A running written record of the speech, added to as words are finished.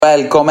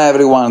Welcome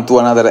everyone to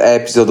another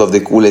episode of the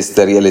coolest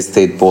real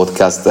estate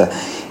podcast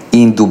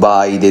in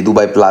Dubai, the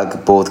Dubai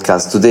Plug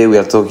podcast. Today we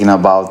are talking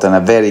about a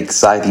very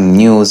exciting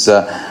news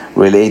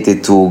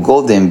related to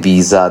Golden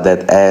Visa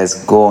that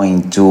is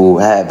going to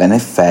have an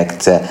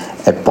effect,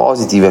 a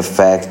positive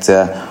effect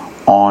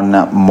on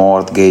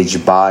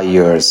mortgage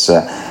buyers,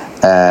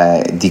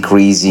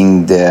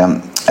 decreasing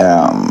the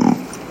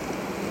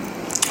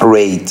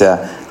rate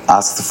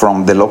asked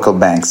from the local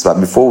banks. But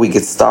before we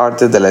get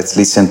started, let's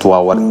listen to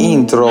our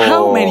intro.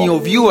 How many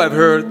of you have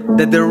heard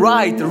that the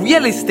right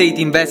real estate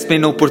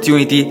investment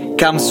opportunity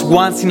comes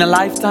once in a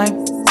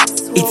lifetime?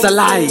 It's a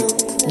lie.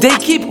 They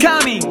keep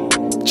coming.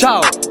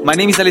 Ciao, my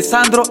name is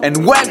Alessandro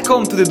and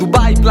welcome to the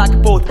Dubai Plug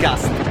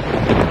podcast.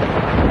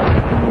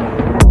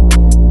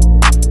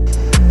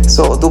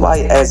 So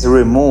Dubai has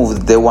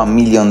removed the 1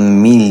 million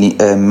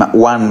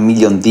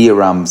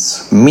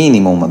dirhams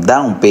minimum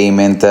down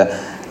payment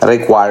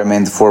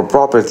requirement for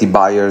property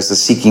buyers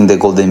seeking the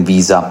Golden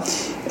Visa,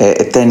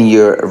 a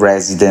 10-year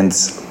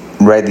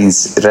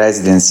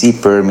residency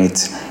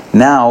permit.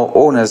 Now,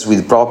 owners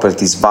with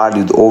properties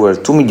valued over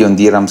 2 million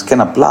dirhams can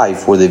apply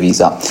for the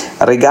visa,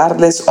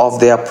 regardless of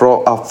their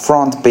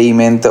upfront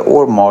payment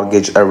or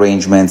mortgage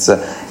arrangements.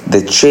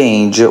 The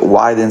change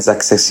widens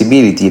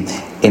accessibility,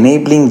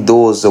 enabling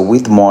those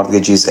with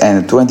mortgages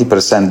and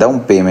 20%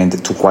 down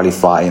payment to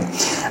qualify.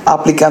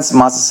 Applicants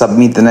must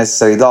submit the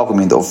necessary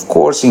document, of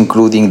course,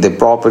 including the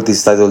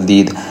property's title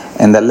deed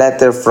and a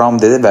letter from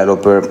the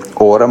developer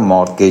or a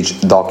mortgage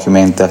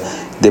document.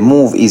 The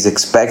move is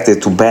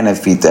expected to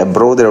benefit a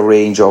broader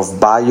range of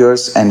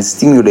buyers and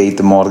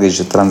stimulate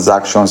mortgage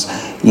transactions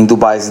in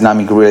Dubai's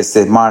dynamic real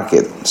estate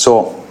market.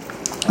 So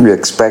we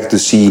expect to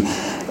see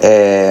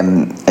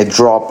a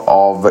drop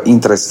of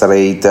interest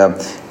rate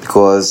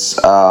because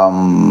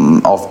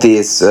of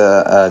these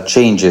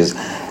changes.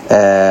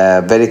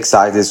 Very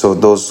excited. So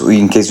those,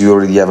 in case you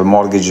already have a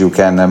mortgage, you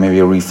can maybe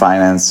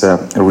refinance,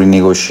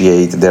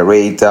 renegotiate the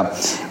rate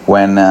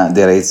when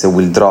the rates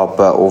will drop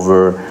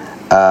over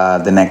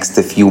the next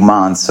few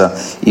months.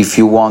 If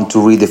you want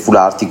to read the full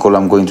article,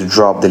 I'm going to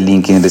drop the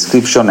link in the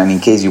description. And in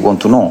case you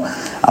want to know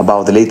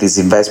about the latest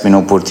investment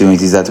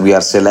opportunities that we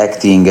are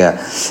selecting,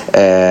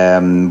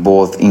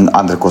 both in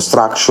under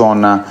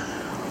construction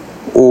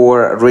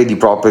or ready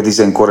properties,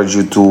 I encourage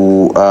you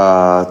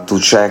to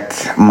check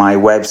my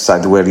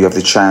website, where you have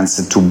the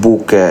chance to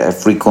book a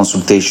free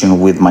consultation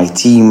with my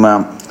team,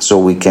 so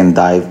we can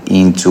dive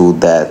into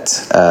that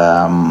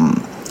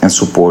and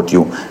support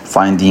you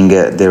finding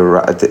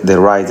the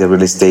right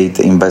real estate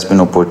investment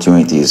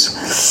opportunities.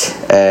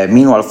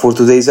 Meanwhile, for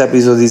today's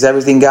episode is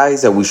everything,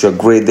 guys. I wish you a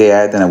great day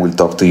ahead, and I will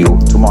talk to you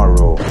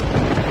tomorrow.